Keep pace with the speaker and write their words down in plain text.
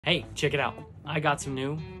Hey, check it out. I got some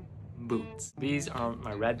new boots. These are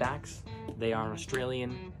my Redbacks. They are an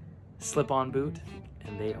Australian slip-on boot,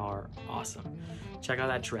 and they are awesome. Check out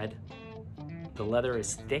that tread. The leather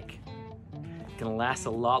is thick. Gonna last a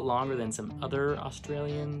lot longer than some other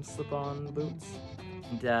Australian slip-on boots.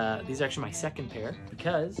 And these are actually my second pair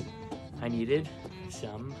because I needed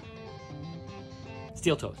some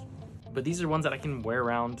steel toes. But these are ones that I can wear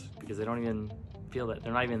around because they don't even feel that,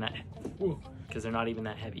 they're not even that, because they're not even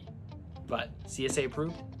that heavy. But CSA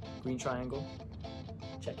approved, green triangle,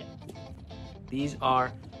 check it. These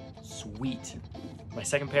are sweet. My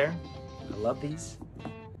second pair, I love these.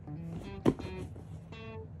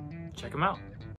 Check them out.